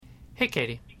Hey,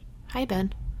 Katie. Hi,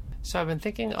 Ben. So I've been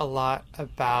thinking a lot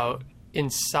about,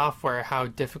 in software, how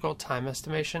difficult time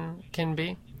estimation can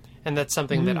be. And that's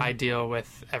something that I deal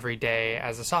with every day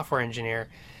as a software engineer.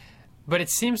 But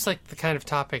it seems like the kind of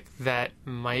topic that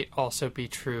might also be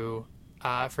true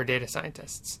for data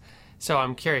scientists. So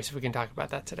I'm curious if we can talk about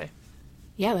that today.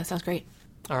 Yeah, that sounds great.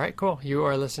 All right, cool. You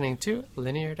are listening to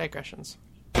Linear Digressions.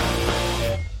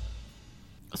 So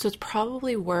it's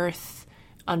probably worth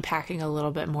unpacking a little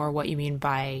bit more what you mean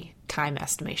by time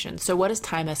estimation. So what does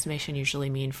time estimation usually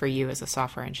mean for you as a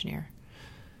software engineer?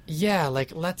 Yeah,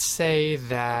 like let's say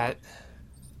that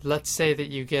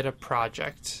you get a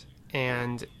project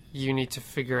and you need to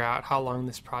figure out how long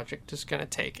this project is going to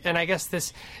take. And I guess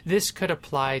this could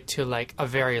apply to like a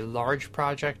very large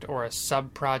project or a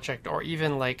sub project or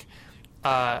even like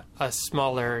a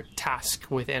smaller task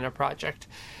within a project.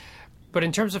 But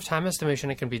in terms of time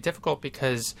estimation, it can be difficult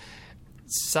because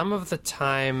some of the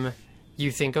time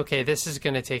you think, okay, this is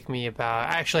going to take me about...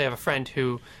 I actually have a friend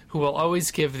who will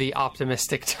always give the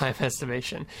optimistic time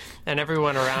estimation. And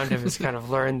everyone around him has kind of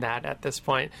learned that at this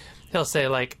point. He'll say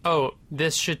like, oh,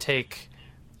 this should take,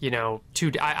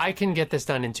 I can get this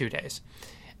done in 2 days.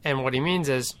 And what he means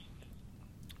is,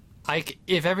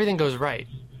 if everything goes right,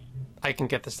 I can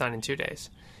get this done in 2 days.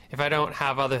 If I don't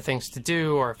have other things to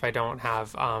do, or if I don't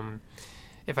have...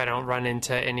 if I don't run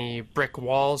into any brick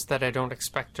walls that I don't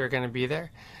expect are going to be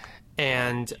there.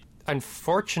 And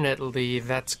unfortunately,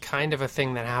 that's kind of a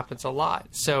thing that happens a lot.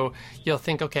 So you'll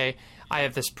think, okay, I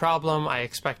have this problem. I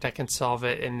expect I can solve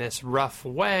it in this rough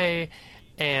way.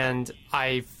 And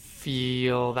I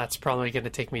feel that's probably going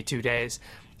to take me 2 days.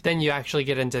 Then you actually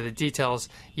get into the details.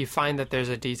 You find that there's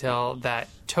a detail that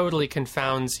totally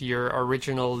confounds your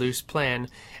original loose plan,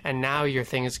 and now your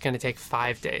thing is going to take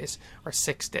 5 days or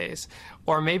 6 days.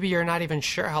 Or maybe you're not even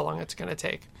sure how long it's going to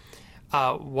take.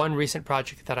 One recent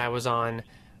project that I was on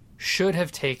should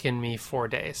have taken me 4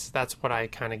 days. That's what I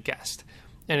kind of guessed.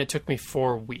 And it took me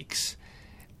 4 weeks.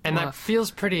 And that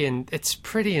feels it's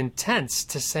pretty intense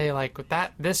to say like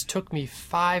this took me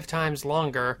 5 times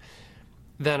longer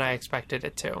than I expected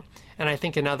it to. And I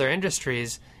think in other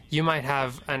industries, you might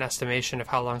have an estimation of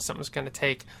how long something's going to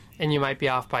take, and you might be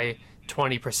off by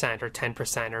 20% or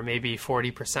 10% or maybe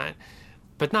 40%,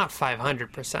 but not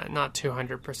 500%, not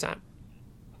 200%.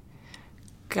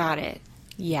 Got it.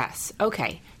 Yes.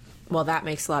 Okay. Well, that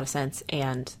makes a lot of sense.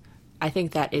 And I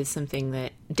think that is something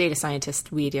that data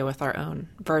scientists, we deal with our own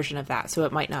version of that. So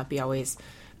it might not be always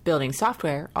building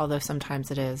software, although sometimes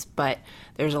it is, but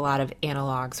there's a lot of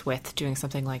analogs with doing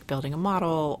something like building a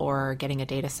model or getting a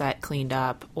data set cleaned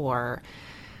up, or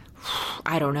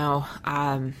I don't know.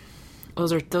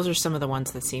 Those are some of the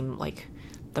ones that seem like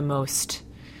the most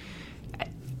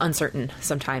uncertain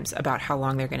sometimes about how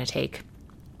long they're going to take.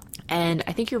 And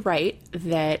I think you're right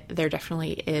that there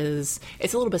definitely is,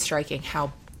 it's a little bit striking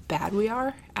how bad we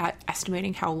are at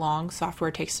estimating how long software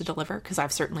takes to deliver, because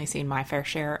I've certainly seen my fair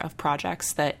share of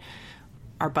projects that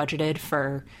are budgeted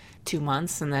for 2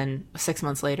 months and then 6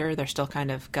 months later they're still kind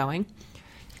of going.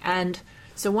 And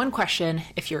so one question,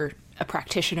 if you're a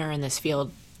practitioner in this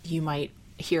field, you might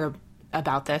hear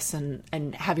about this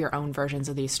and have your own versions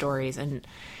of these stories. And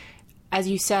as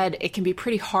you said, it can be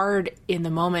pretty hard in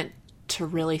the moment to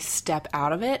really step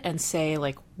out of it and say,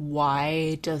 like,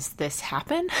 why does this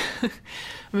happen? I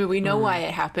mean, we know why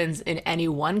it happens in any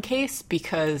one case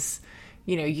because,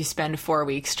 you spend 4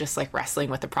 weeks just like wrestling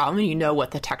with the problem and you know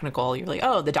what the technical, you're like,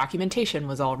 oh, the documentation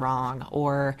was all wrong,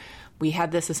 or we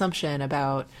had this assumption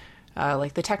about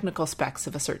like the technical specs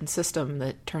of a certain system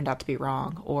that turned out to be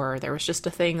wrong, or there was just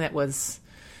a thing that was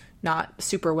not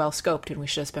super well scoped and we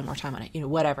should have spent more time on it,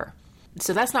 whatever.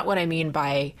 So that's not what I mean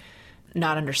by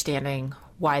not understanding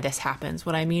why this happens.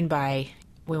 What I mean by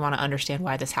we want to understand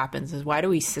why this happens is, why do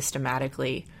we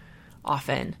systematically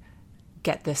often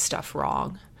get this stuff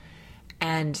wrong?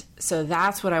 And so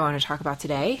that's what I want to talk about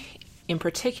today. In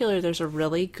particular, there's a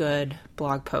really good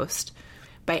blog post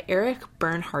by Eric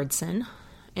Bernhardson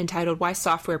entitled "Why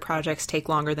Software Projects Take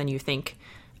Longer Than You Think,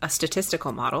 a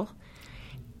Statistical Model."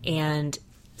 And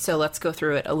so let's go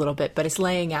through it a little bit, but it's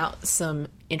laying out some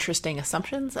interesting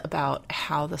assumptions about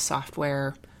how the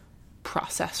software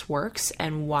process works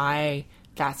and why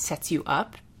that sets you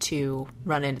up to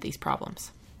run into these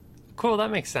problems. Cool,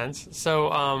 that makes sense. So,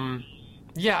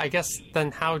 I guess then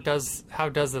how does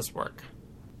this work?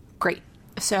 Great.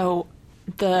 So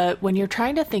when you're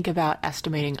trying to think about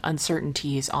estimating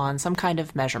uncertainties on some kind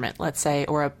of measurement, let's say,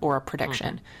 or a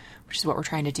prediction, which is what we're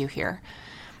trying to do here,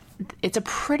 it's a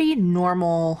pretty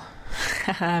normal,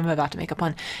 I'm about to make a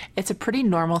pun, it's a pretty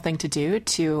normal thing to do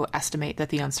to estimate that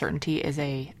the uncertainty is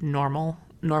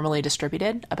normally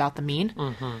distributed, about the mean.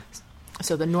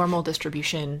 So the normal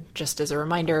distribution, just as a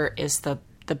reminder, is the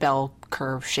bell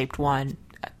curve shaped one,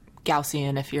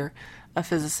 Gaussian if you're a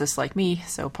physicist like me,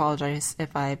 so apologize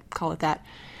if I call it that.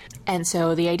 And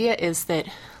so the idea is that,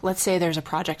 let's say there's a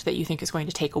project that you think is going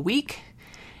to take a week,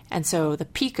 and so the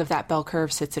peak of that bell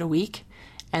curve sits at a week,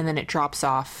 and then it drops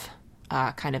off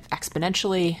kind of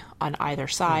exponentially on either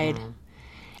side. Mm-hmm.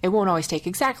 It won't always take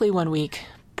exactly 1 week,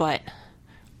 but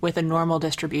with a normal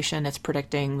distribution, it's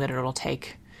predicting that it'll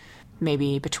take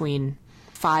maybe between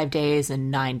 5 days and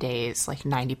 9 days, like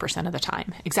 90% of the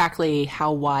time. Exactly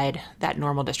how wide that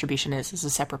normal distribution is a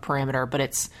separate parameter, but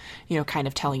it's, kind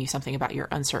of telling you something about your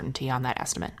uncertainty on that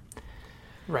estimate.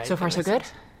 Right. So far, so good?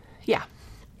 Yeah.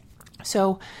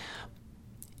 So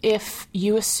if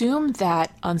you assume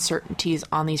that uncertainties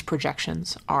on these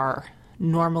projections are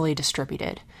normally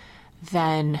distributed,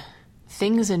 then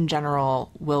things in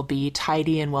general will be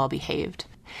tidy and well behaved.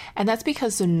 And that's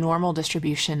because the normal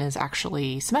distribution is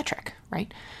actually symmetric,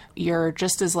 right? You're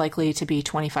just as likely to be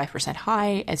 25%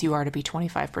 high as you are to be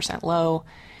 25% low.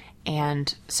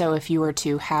 And so if you were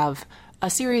to have a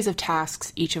series of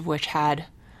tasks, each of which had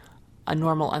a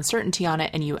normal uncertainty on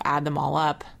it, and you add them all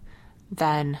up,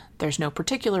 then there's no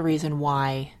particular reason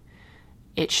why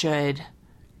it should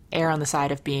err on the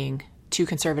side of being too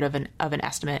conservative of an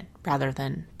estimate rather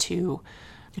than too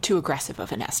aggressive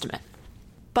of an estimate.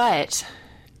 But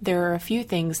there are a few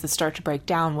things that start to break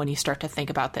down when you start to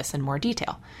think about this in more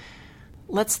detail.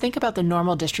 Let's think about the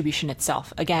normal distribution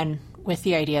itself, again, with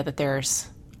the idea that there's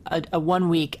a 1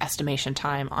 week estimation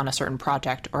time on a certain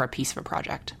project or a piece of a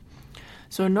project.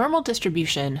 So a normal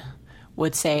distribution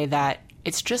would say that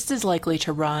it's just as likely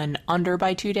to run under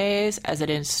by 2 days as it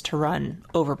is to run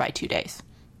over by 2 days,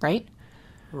 right?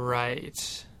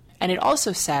 Right. And it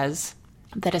also says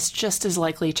that it's just as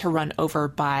likely to run over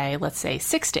by, let's say,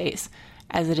 6 days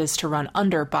as it is to run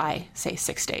under by, say,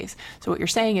 6 days. So what you're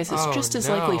saying is it's just as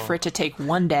likely for it to take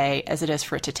 1 day as it is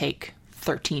for it to take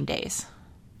 13 days.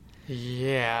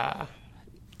 Yeah.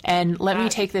 And let me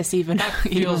take this even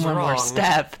one more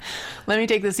step. Let me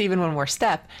take this even one more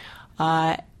step.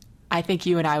 I think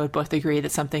you and I would both agree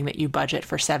that something that you budget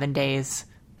for 7 days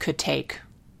could take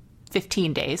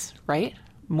 15 days, right?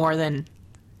 More than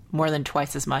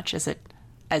twice as much as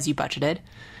you budgeted.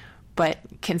 But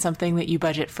can something that you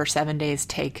budget for 7 days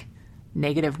take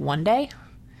 -1 day?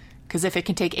 Because if it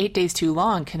can take 8 days too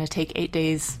long, can it take 8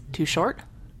 days too short?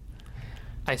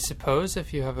 I suppose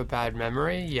if you have a bad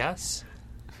memory, yes.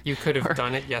 You could have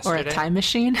done it yesterday. Or a time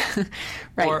machine.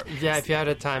 Right. Or, yeah, if you had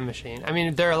a time machine. I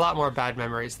mean, there are a lot more bad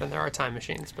memories than there are time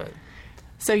machines, but...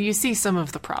 So you see some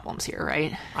of the problems here,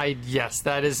 right? Yes,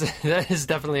 that is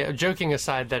definitely, joking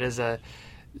aside, that is a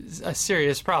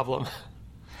serious problem.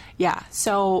 Yeah,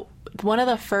 so one of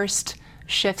the first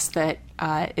shifts that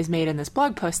is made in this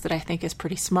blog post that I think is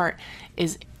pretty smart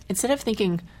is instead of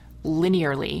thinking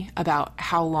linearly about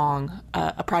how long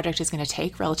a project is going to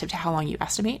take relative to how long you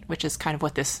estimate, which is kind of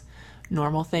what this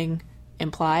normal thing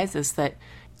implies, is that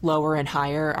lower and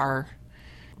higher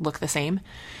look the same.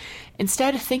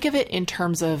 Instead, think of it in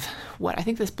terms of what I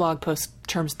think this blog post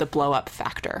terms the blow-up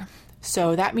factor.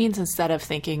 So that means instead of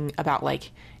thinking about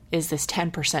is this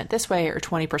 10% this way or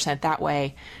 20% that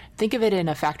way, think of it in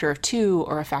a factor of 2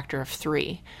 or a factor of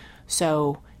 3.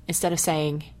 So instead of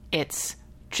saying it's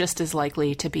just as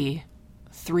likely to be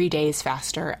 3 days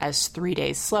faster as 3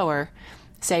 days slower,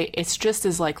 say it's just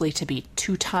as likely to be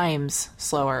 2 times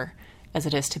slower as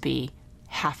it is to be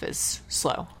half as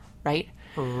slow, right?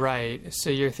 Right. So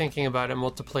you're thinking about it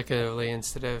multiplicatively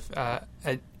instead of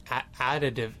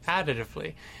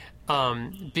additively.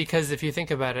 Because if you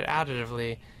think about it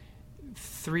additively,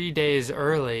 3 days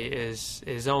early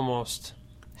is almost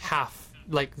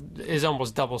is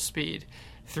almost double speed.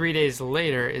 3 days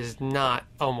later is not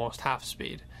almost half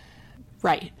speed.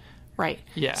 Right.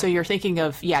 Yeah. So you're thinking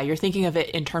of it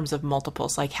in terms of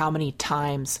multiples, like how many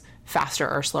times faster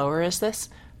or slower is this,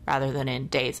 rather than in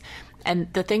days.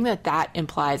 And the thing that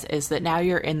implies is that now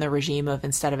you're in the regime of,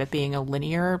 instead of it being a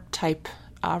linear type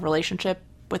relationship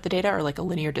with the data, or like a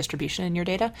linear distribution in your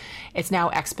data, it's now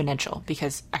exponential,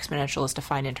 because exponential is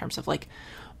defined in terms of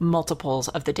multiples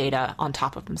of the data on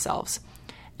top of themselves.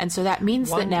 And so that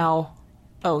means that now...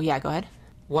 Oh, yeah, go ahead.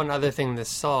 One other thing this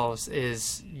solves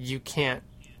is you can't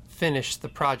finish the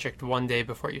project 1 day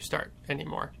before you start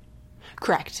anymore.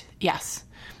 Correct, yes.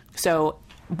 So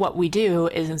what we do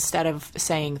is, instead of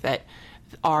saying that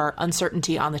our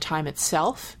uncertainty on the time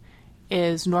itself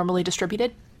is normally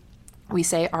distributed, we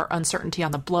say our uncertainty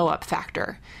on the blow-up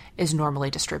factor is normally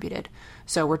distributed.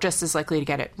 So we're just as likely to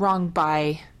get it wrong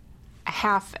by a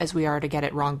half as we are to get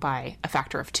it wrong by a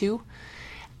factor of 2.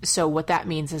 so what that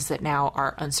means is that now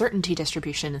our uncertainty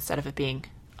distribution, instead of it being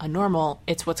a normal,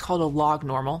 it's what's called a log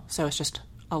normal. So it's just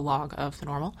a log of the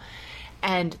normal.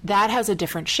 And that has a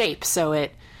different shape. So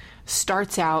it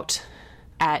starts out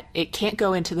it can't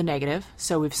go into the negative.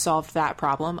 So we've solved that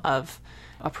problem of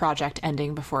a project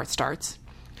ending before it starts.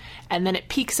 And then it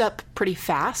peaks up pretty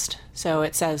fast. So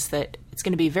it says that it's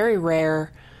going to be very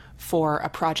rare for a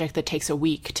project that takes a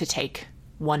week to take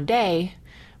 1 day,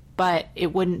 but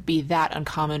it wouldn't be that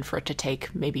uncommon for it to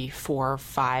take maybe 4,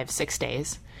 5, 6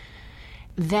 days.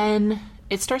 Then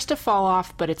it starts to fall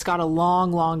off, but it's got a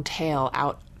long, long tail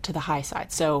out to the high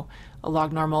side. So a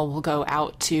log normal will go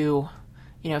out to,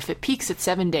 if it peaks at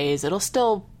 7 days, there'll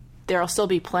still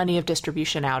be plenty of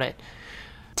distribution out at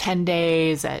 10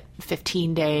 days, at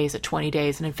 15 days, at 20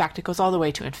 days. And in fact, it goes all the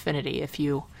way to infinity if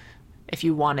you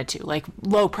wanted to. Like,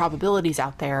 low probabilities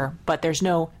out there, but there's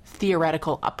no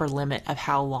theoretical upper limit of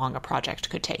how long a project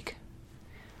could take.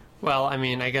 Well, I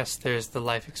mean, I guess there's the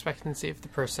life expectancy of the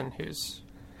person who's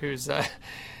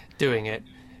doing it.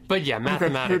 But yeah,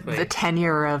 mathematically, the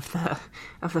tenure of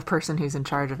the person who's in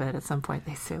charge of it. At some point,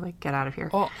 they say, like, get out of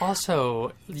here.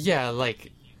 Also, yeah,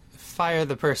 like, fire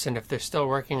the person if they're still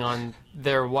working on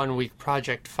their 1 week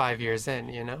project 5 years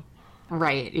in.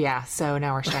 Right. Yeah. So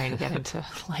now we're starting to get into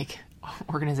like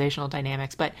organizational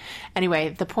dynamics. But anyway,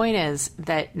 the point is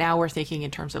that now we're thinking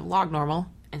in terms of log normal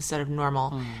instead of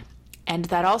normal. And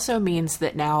that also means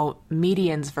that now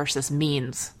medians versus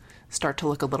means start to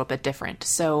look a little bit different.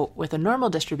 So with a normal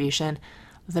distribution,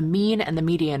 the mean and the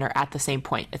median are at the same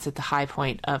point. It's at the high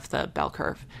point of the bell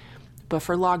curve. But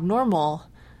for log normal,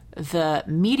 the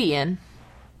median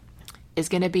is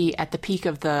going to be at the peak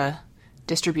of the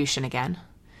distribution again.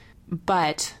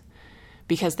 But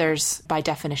because by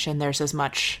definition, there's as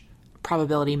much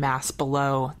probability mass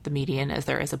below the median as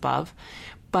there is above.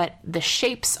 But the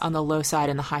shapes on the low side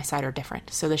and the high side are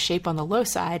different. So the shape on the low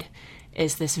side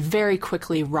is this very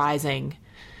quickly rising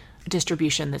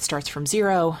distribution that starts from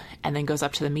 0 and then goes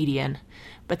up to the median.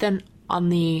 But then on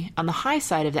the high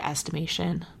side of the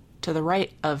estimation, to the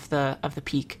right of the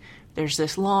peak, there's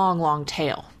this long, long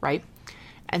tail, right?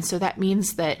 And so that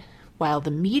means that while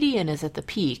the median is at the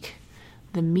peak,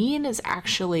 the mean is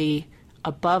actually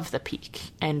above the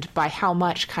peak. And by how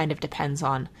much kind of depends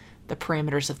on the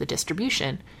parameters of the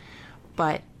distribution.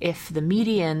 But if the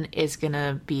median is going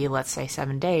to be, let's say,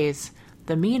 7 days,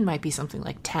 the mean might be something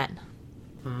like 10.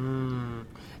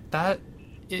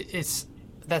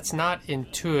 That's not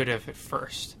intuitive at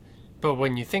first, but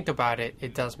when you think about it,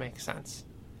 it does make sense.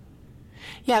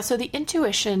 Yeah, so the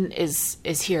intuition is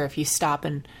here if you stop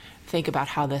and think about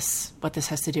what this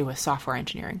has to do with software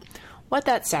engineering. What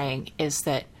that's saying is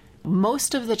that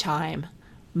most of the time,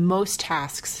 most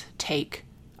tasks take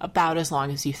about as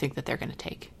long as you think that they're going to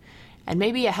take. And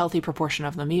maybe a healthy proportion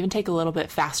of them even take a little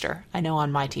bit faster. I know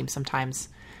on my team sometimes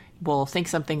we'll think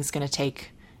something's going to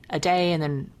take a day and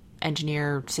then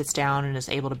engineer sits down and is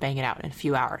able to bang it out in a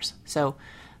few hours. So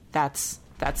that's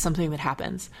something that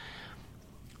happens.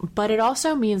 But it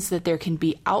also means that there can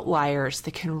be outliers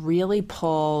that can really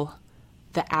pull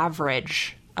the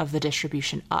average of the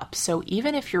distribution up. So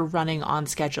even if you're running on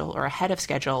schedule or ahead of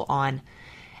schedule on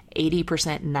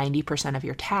 80%, 90% of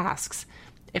your tasks,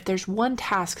 if there's one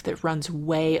task that runs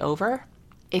way over,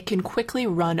 it can quickly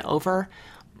run over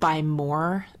by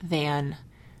more than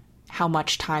how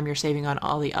much time you're saving on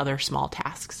all the other small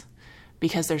tasks,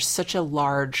 because there's such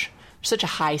a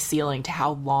high ceiling to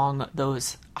how long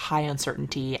those high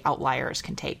uncertainty outliers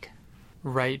can take.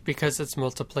 Right, because it's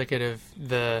multiplicative,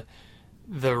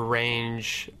 the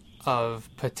range of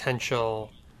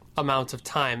potential amount of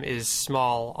time is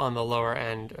small on the lower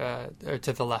end, or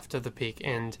to the left of the peak,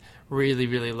 and really,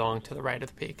 really long to the right of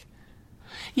the peak.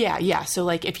 Yeah. So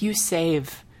like if you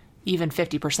save even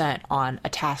 50% on a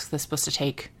task that's supposed to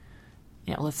take,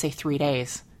 let's say 3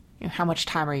 days, how much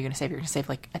time are you going to save? You're going to save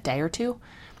like a day or two.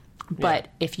 But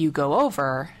if you go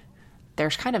over,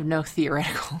 there's kind of no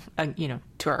theoretical,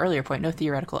 to our earlier point, no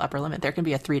theoretical upper limit. There can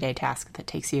be a 3-day task that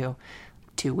takes you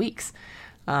 2 weeks.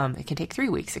 It can take 3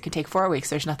 weeks. It can take 4 weeks.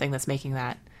 There's nothing that's making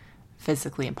that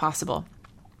physically impossible.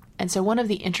 And so one of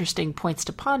the interesting points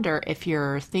to ponder if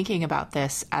you're thinking about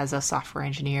this as a software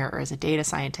engineer or as a data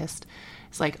scientist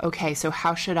is like, okay, so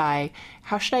how should I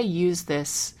use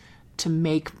this to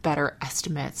make better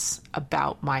estimates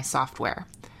about my software?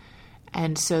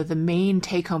 And so the main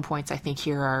take-home points I think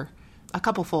here are a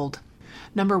couple-fold.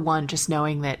 Number one, just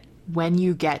knowing that when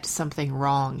you get something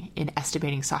wrong in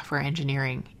estimating software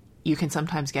engineering, you can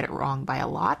sometimes get it wrong by a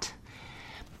lot.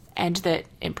 And that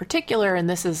in particular, and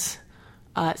this is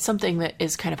something that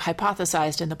is kind of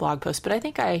hypothesized in the blog post, but I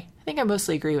think I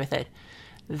mostly agree with it,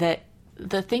 that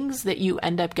the things that you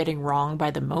end up getting wrong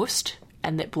by the most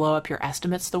and that blow up your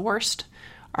estimates the worst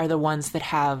are the ones that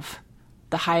have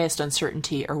the highest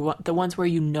uncertainty, or the ones where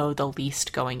you know the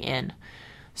least going in.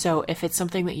 So if it's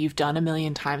something that you've done a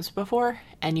million times before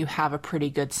and you have a pretty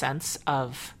good sense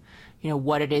of,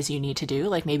 what it is you need to do,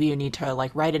 like maybe you need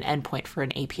to write an endpoint for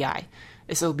an API.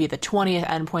 This will be the 20th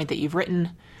endpoint that you've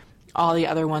written. All the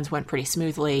other ones went pretty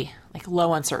smoothly,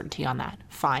 low uncertainty on that.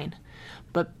 Fine.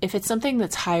 But if it's something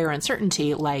that's higher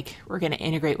uncertainty, like we're going to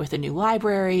integrate with a new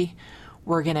library,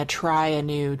 we're going to try a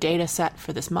new data set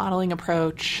for this modeling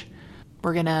approach,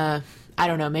 we're going to,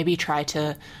 maybe try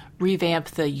to revamp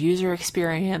the user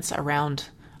experience around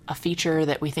a feature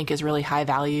that we think is really high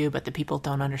value, but the people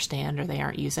don't understand or they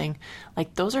aren't using.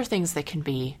 Those are things that can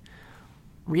be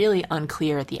really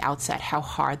unclear at the outset how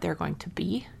hard they're going to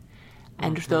be.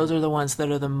 And those are the ones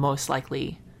that are the most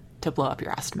likely to blow up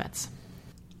your estimates.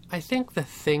 I think the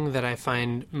thing that I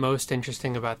find most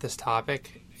interesting about this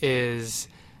topic is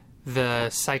the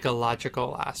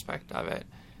psychological aspect of it.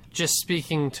 Just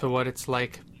speaking to what it's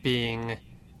like being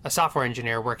a software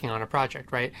engineer working on a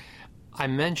project, right? I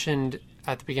mentioned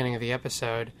at the beginning of the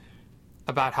episode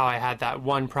about how I had that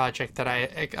one project that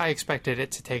I expected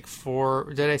it to take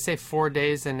 4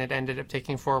 days, and it ended up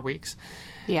taking 4 weeks.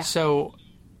 Yeah. So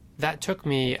that took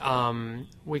me,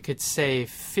 we could say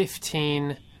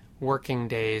 15 working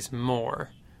days more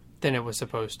than it was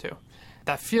supposed to.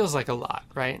 That feels like a lot,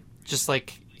 right? Just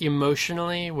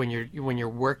emotionally, when you're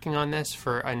working on this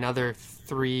for another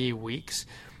 3 weeks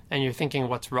and you're thinking,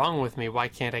 what's wrong with me? Why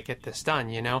can't I get this done?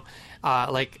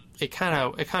 It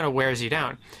kind of wears you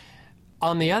down.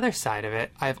 On the other side of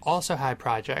it, I've also had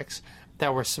projects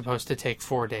that were supposed to take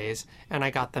 4 days and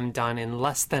I got them done in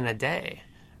less than a day,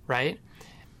 right?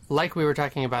 Like we were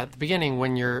talking about at the beginning,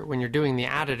 when you're doing the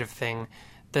additive thing,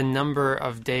 the number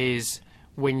of days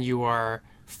when you are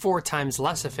 4 times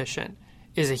less efficient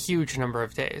is a huge number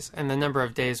of days. And the number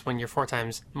of days when you're 4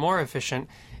 times more efficient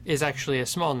is actually a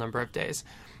small number of days.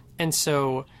 And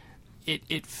so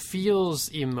it feels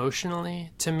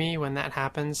emotionally to me when that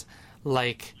happens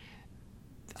like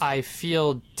I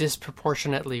feel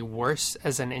disproportionately worse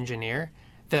as an engineer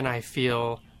than I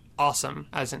feel awesome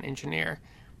as an engineer,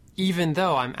 even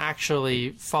though I'm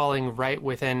actually falling right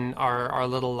within our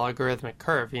little logarithmic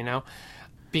curve,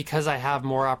 because I have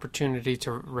more opportunity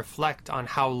to reflect on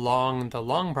how long the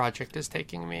long project is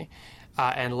taking me,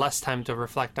 and less time to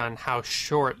reflect on how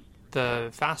short the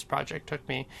fast project took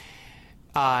me.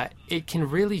 It can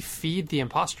really feed the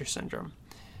imposter syndrome.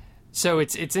 So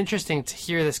it's interesting to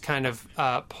hear this kind of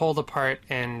pulled apart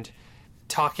and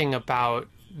talking about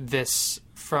this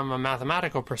from a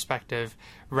mathematical perspective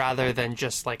rather than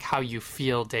just how you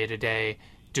feel day to day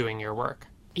doing your work.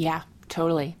 Yeah,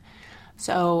 totally.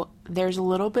 So there's a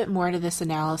little bit more to this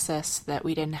analysis that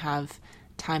we didn't have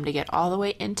time to get all the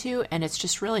way into, and it's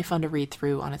just really fun to read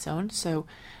through on its own. So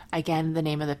again, the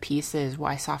name of the piece is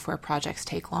Why Software Projects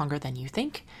Take Longer Than You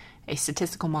Think, a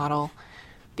statistical model.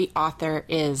 The author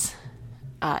is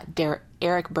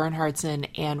Eric Bernhardson,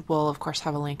 and we'll, of course,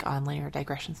 have a link on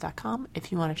lineardigressions.com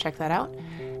if you want to check that out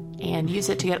and use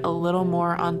it to get a little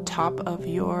more on top of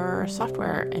your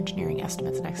software engineering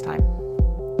estimates next time.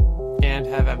 And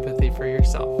have empathy for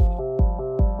yourself.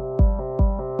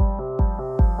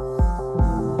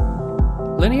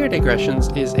 Linear Digressions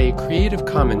is a Creative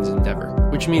Commons endeavor,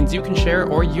 which means you can share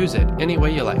or use it any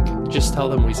way you like. Just tell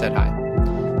them we said hi.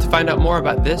 To find out more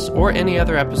about this or any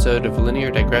other episode of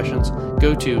Linear Digressions,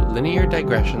 go to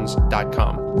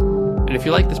lineardigressions.com. And if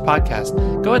you like this podcast,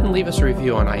 go ahead and leave us a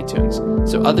review on iTunes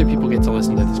so other people get to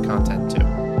listen to this content too.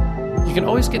 You can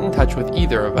always get in touch with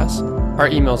either of us. Our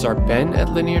emails are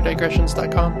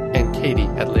ben@lineardigressions.com and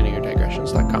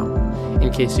katie@lineardigressions.com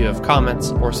in case you have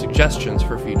comments or suggestions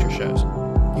for future shows.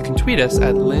 You can tweet us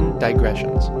at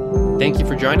lindigressions. Thank you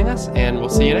for joining us, and we'll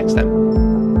see you next time.